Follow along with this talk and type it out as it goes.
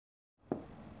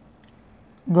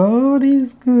God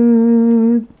is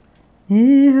good.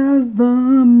 He has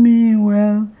done me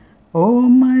well, oh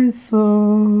my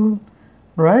soul.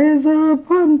 Rise up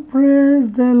and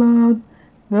praise the Lord.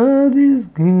 God is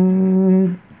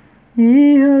good.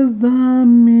 He has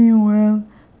done me well,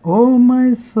 oh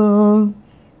my soul.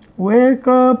 Wake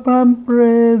up and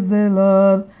praise the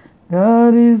Lord.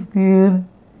 God is good.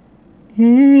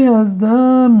 He has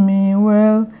done me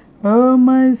well, oh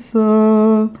my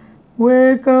soul.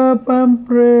 Wake up and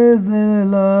praise the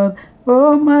Lord,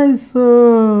 oh my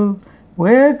soul.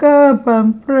 Wake up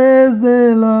and praise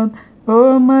the Lord,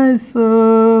 oh my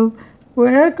soul.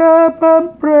 Wake up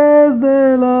and praise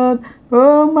the Lord,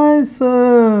 oh my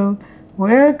soul.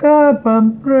 Wake up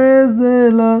and praise the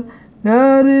Lord,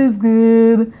 God is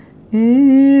good.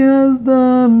 He has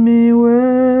done me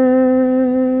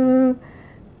well.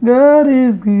 God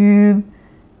is good.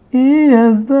 He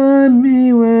has done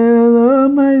me well, oh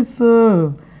my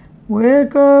soul.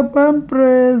 Wake up and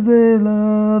praise the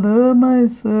Lord, oh my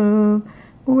soul.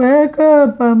 Wake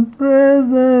up and praise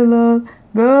the Lord.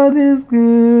 God is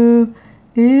good.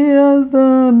 He has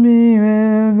done me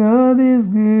well. God is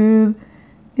good.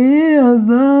 He has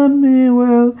done me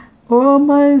well, oh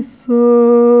my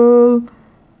soul.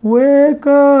 Wake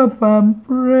up and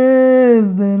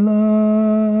praise the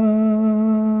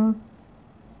Lord.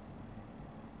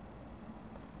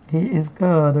 He is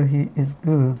God, He is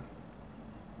good.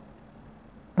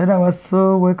 Let our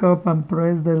soul wake up and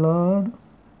praise the Lord.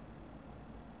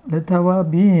 Let our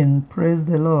being praise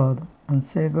the Lord and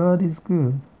say, God is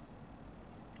good.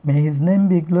 May His name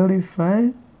be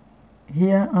glorified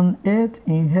here on earth,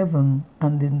 in heaven,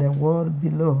 and in the world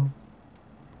below.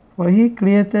 For He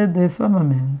created the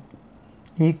firmament.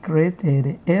 He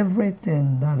created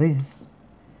everything that is.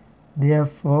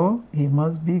 Therefore, He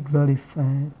must be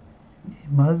glorified. He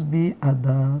must be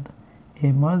adored.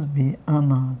 He must be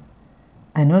honored.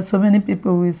 I know so many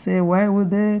people will say, why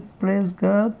would they praise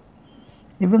God?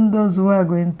 Even those who are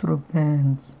going through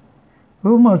pains,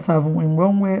 who must have in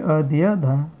one way or the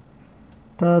other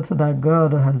thought that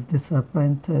God has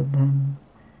disappointed them.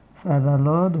 Father,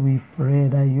 Lord, we pray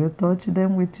that you touch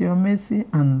them with your mercy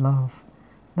and love,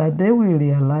 that they will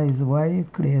realize why you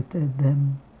created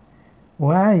them,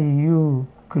 why you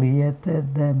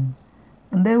created them,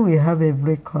 and they will have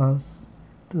every cause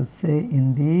to say,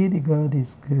 indeed, God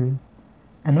is good.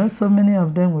 I know so many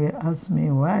of them will ask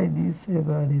me, why do you say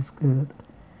God is good?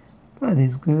 God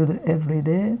is good every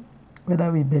day,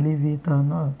 whether we believe it or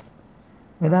not,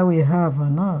 whether we have or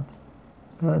not.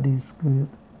 God is good,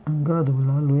 and God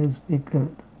will always be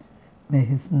good. May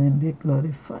His name be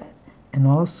glorified in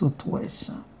all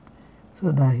situations,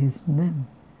 so that His name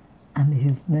and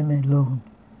His name alone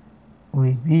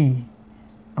will be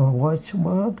our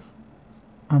watchword,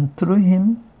 and through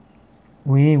Him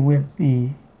we will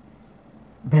be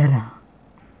better.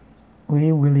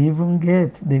 We will even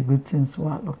get the good things we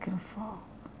are looking for.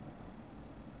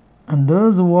 And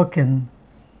those walking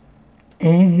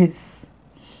in His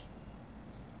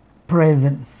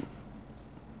presence,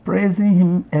 praising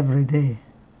Him every day,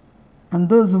 and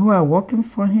those who are working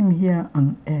for Him here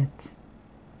on earth,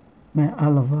 may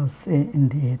all of us say,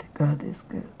 indeed, God is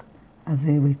good, as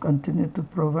He will continue to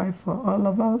provide for all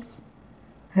of us,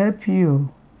 help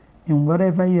you in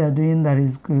whatever you are doing that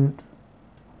is good.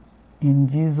 In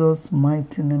Jesus'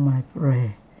 mighty name I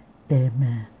pray.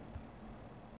 Amen.